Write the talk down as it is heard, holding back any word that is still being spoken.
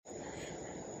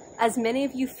As many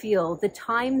of you feel, the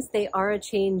times they are a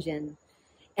change in,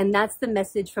 and that's the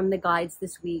message from the guides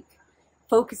this week,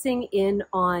 focusing in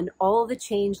on all the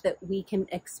change that we can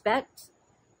expect,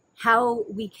 how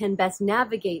we can best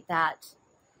navigate that.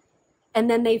 And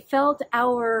then they felt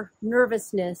our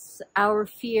nervousness, our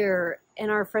fear, and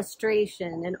our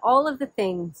frustration, and all of the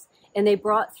things, and they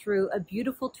brought through a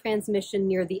beautiful transmission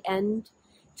near the end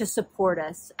to support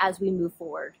us as we move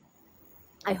forward.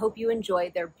 I hope you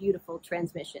enjoy their beautiful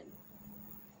transmission.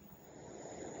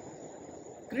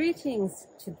 Greetings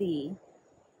to thee.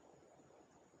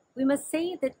 We must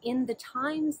say that in the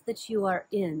times that you are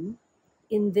in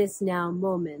this now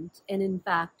moment, and in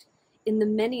fact, in the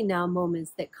many now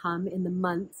moments that come in the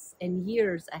months and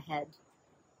years ahead,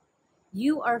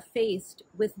 you are faced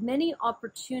with many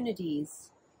opportunities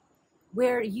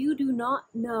where you do not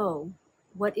know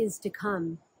what is to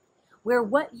come, where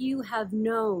what you have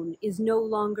known is no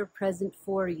longer present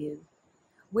for you,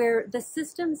 where the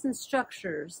systems and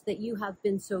structures that you have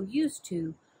been so used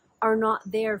to are not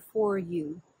there for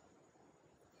you.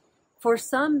 For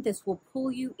some, this will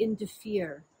pull you into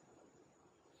fear.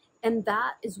 And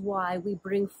that is why we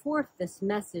bring forth this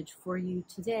message for you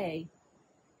today,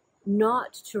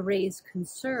 not to raise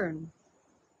concern,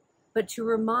 but to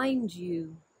remind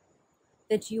you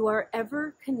that you are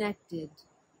ever connected,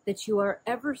 that you are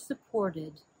ever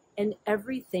supported, and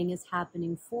everything is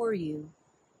happening for you.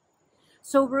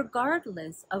 So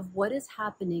regardless of what is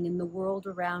happening in the world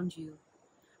around you,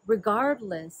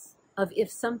 regardless of if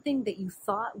something that you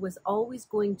thought was always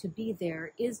going to be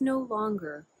there is no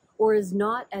longer, or is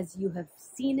not as you have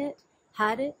seen it,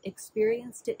 had it,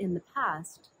 experienced it in the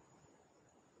past,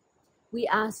 we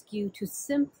ask you to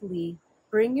simply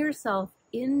bring yourself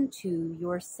into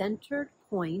your centered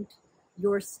point,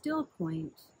 your still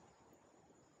point.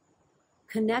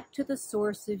 Connect to the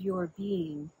source of your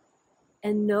being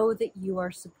and know that you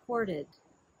are supported.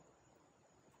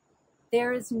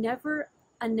 There is never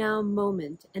a now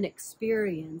moment, an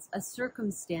experience, a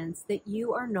circumstance that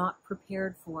you are not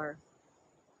prepared for.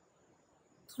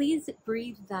 Please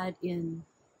breathe that in.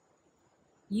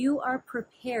 You are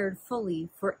prepared fully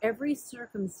for every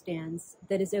circumstance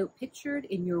that is outpictured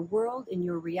in your world, in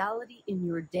your reality, in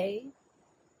your day.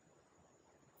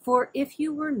 For if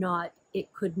you were not,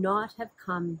 it could not have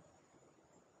come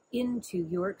into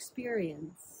your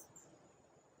experience.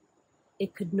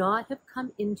 It could not have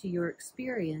come into your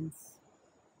experience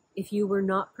if you were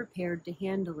not prepared to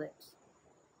handle it.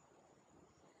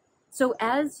 So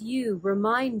as you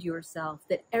remind yourself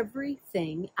that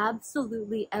everything,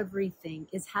 absolutely everything,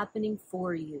 is happening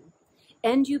for you,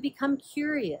 and you become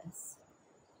curious,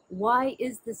 why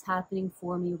is this happening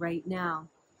for me right now?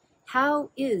 How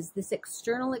is this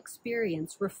external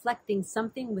experience reflecting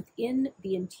something within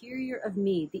the interior of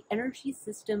me, the energy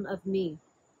system of me?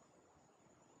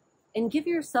 And give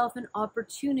yourself an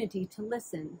opportunity to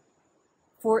listen.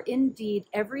 For indeed,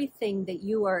 everything that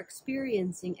you are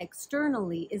experiencing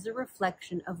externally is a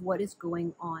reflection of what is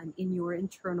going on in your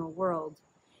internal world.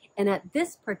 And at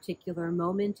this particular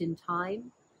moment in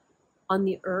time, on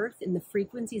the earth, in the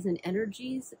frequencies and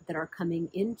energies that are coming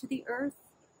into the earth,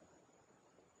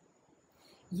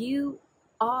 you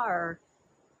are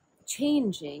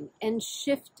changing and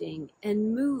shifting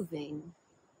and moving,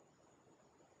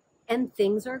 and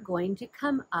things are going to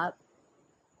come up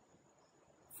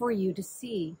for you to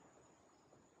see,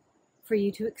 for you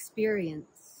to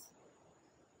experience.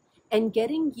 And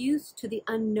getting used to the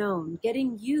unknown,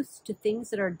 getting used to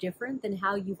things that are different than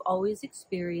how you've always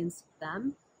experienced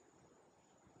them,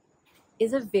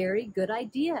 is a very good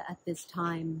idea at this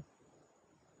time.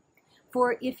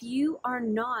 For if you are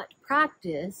not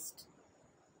practiced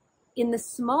in the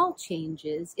small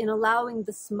changes, in allowing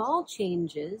the small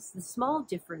changes, the small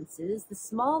differences, the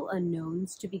small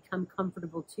unknowns to become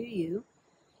comfortable to you,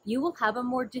 you will have a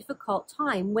more difficult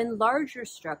time when larger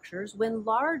structures, when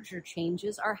larger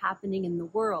changes are happening in the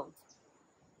world.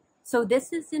 So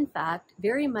this is in fact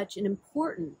very much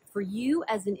important for you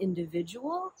as an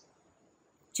individual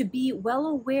to be well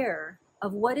aware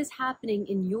of what is happening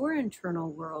in your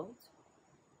internal world.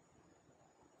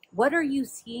 What are you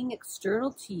seeing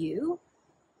external to you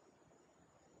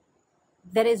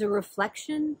that is a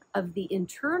reflection of the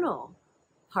internal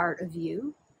part of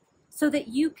you, so that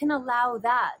you can allow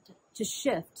that to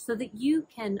shift, so that you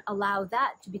can allow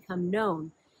that to become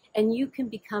known, and you can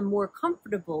become more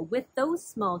comfortable with those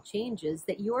small changes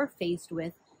that you are faced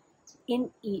with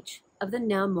in each of the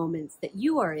now moments that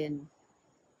you are in.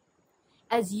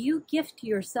 As you gift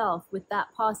yourself with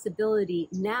that possibility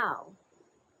now,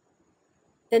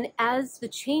 then as the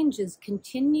changes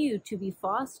continue to be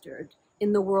fostered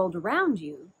in the world around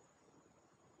you,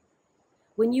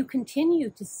 When you continue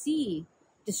to see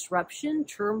disruption,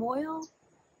 turmoil,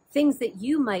 things that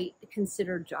you might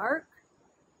consider dark,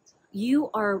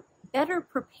 you are better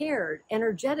prepared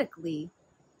energetically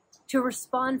to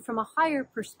respond from a higher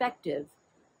perspective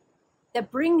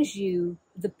that brings you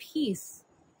the peace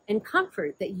and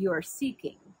comfort that you are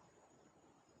seeking.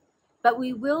 But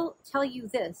we will tell you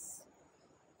this,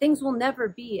 things will never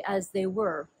be as they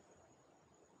were.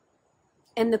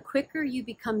 And the quicker you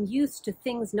become used to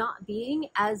things not being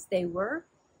as they were,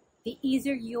 the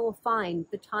easier you will find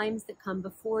the times that come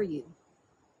before you.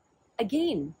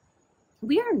 Again,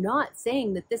 we are not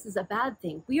saying that this is a bad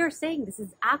thing. We are saying this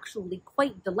is actually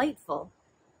quite delightful.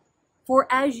 For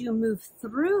as you move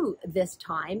through this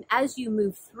time, as you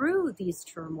move through these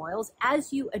turmoils,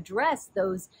 as you address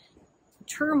those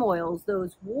turmoils,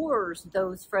 those wars,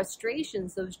 those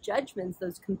frustrations, those judgments,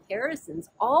 those comparisons,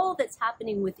 all that's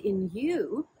happening within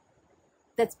you,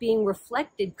 that's being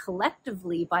reflected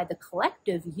collectively by the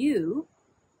collective you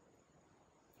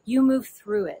move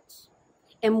through it.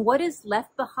 And what is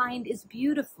left behind is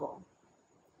beautiful.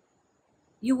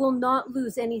 You will not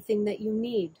lose anything that you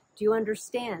need. Do you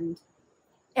understand?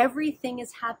 Everything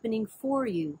is happening for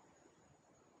you.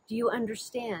 Do you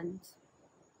understand?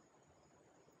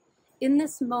 In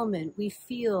this moment, we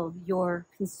feel your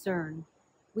concern.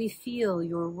 We feel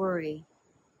your worry.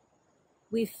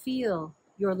 We feel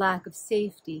your lack of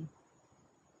safety.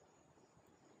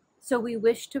 So we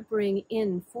wish to bring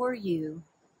in for you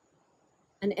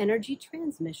an energy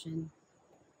transmission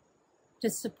to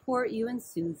support you and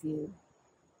soothe you.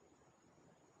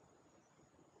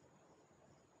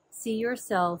 See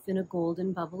yourself in a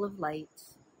golden bubble of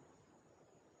light.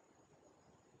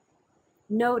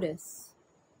 Notice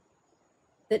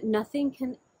that nothing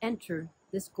can enter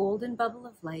this golden bubble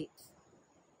of light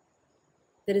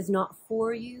that is not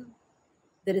for you,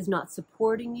 that is not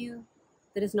supporting you,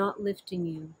 that is not lifting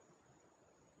you.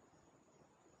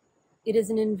 It is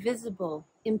an invisible,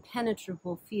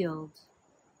 impenetrable field.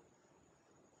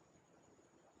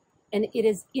 And it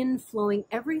is inflowing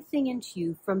everything into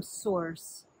you from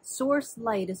source. Source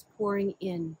light is pouring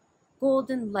in.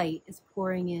 Golden light is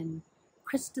pouring in.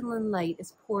 Crystalline light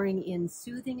is pouring in,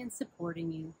 soothing and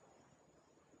supporting you.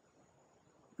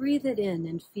 Breathe it in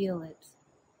and feel it.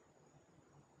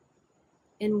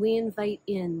 And we invite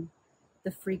in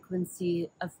the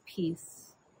frequency of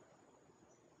peace,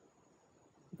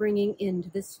 bringing into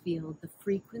this field the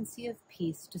frequency of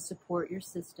peace to support your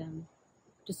system,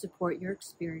 to support your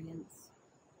experience.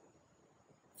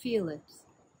 Feel it.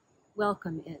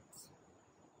 Welcome it.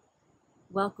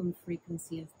 Welcome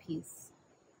frequency of peace.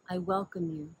 I welcome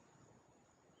you.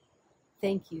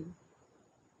 Thank you.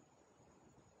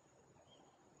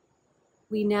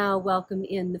 We now welcome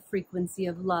in the frequency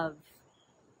of love.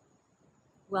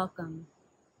 Welcome.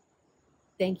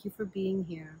 Thank you for being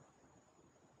here.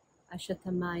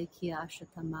 Ashatamai kia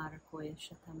ashatamara koya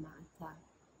shatamata.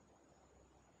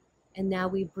 And now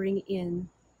we bring in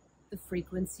the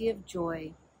frequency of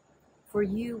joy, for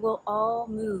you will all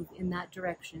move in that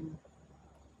direction.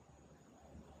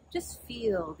 Just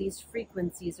feel these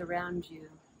frequencies around you.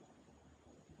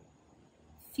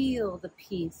 Feel the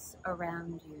peace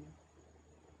around you.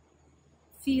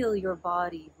 Feel your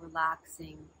body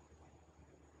relaxing.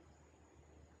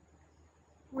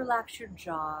 Relax your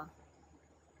jaw.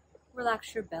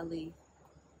 Relax your belly.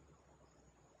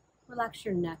 Relax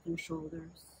your neck and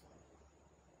shoulders.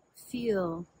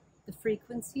 Feel the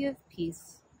frequency of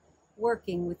peace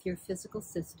working with your physical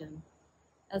system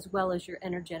as well as your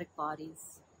energetic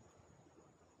bodies.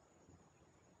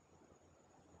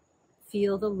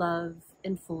 Feel the love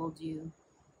enfold you.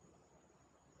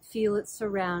 Feel it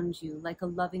surround you like a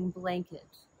loving blanket,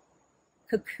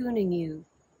 cocooning you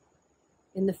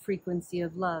in the frequency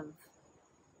of love.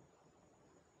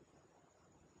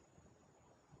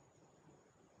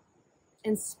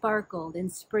 And sparkled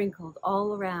and sprinkled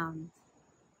all around.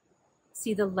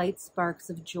 See the light sparks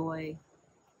of joy,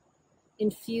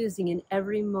 infusing in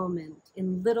every moment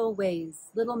in little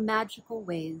ways, little magical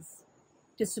ways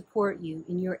to support you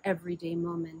in your everyday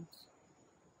moment.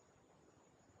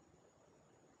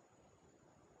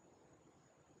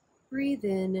 Breathe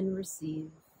in and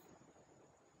receive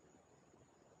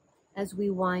as we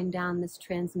wind down this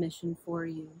transmission for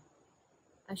you.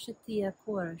 Ashatiya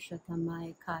kora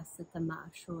shatamai kasatama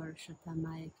ashur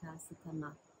shatamai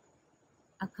kasatama.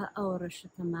 Aka aura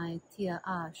shatamai tia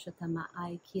a shatama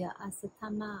I kia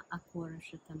asatama akora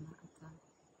shatama ata.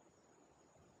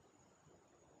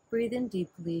 Breathe in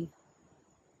deeply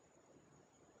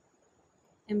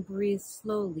and breathe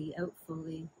slowly out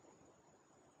fully.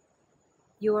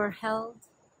 You are held.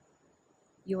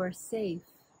 You are safe.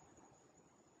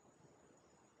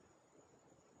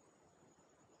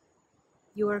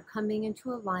 You are coming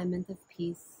into alignment of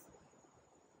peace.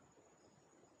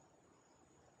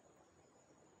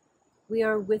 We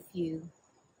are with you.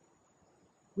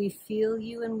 We feel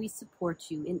you and we support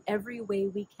you in every way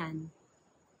we can.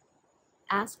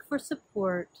 Ask for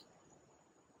support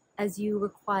as you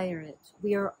require it.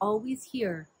 We are always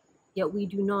here, yet we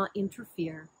do not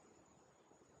interfere.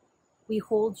 We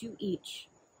hold you each.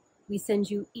 We send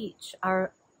you each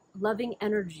our loving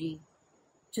energy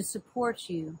to support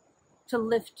you, to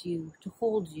lift you, to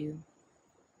hold you.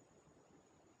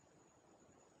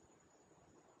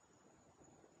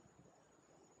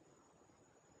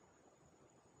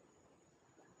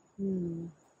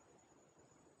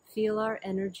 Feel our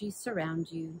energy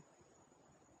surround you.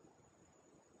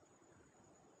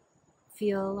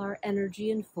 Feel our energy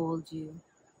enfold you.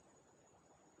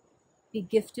 Be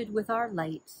gifted with our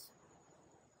light.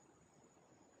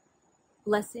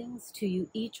 Blessings to you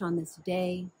each on this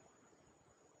day.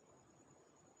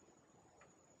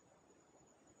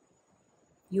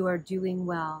 You are doing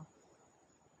well.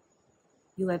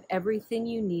 You have everything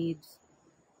you need.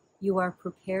 You are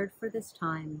prepared for this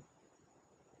time.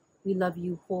 We love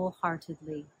you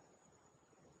wholeheartedly.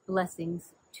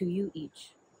 Blessings to you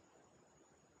each.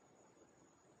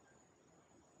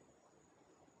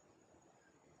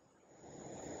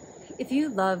 If you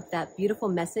loved that beautiful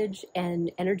message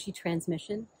and energy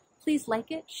transmission, please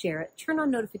like it, share it, turn on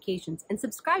notifications, and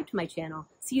subscribe to my channel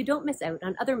so you don't miss out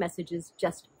on other messages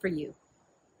just for you.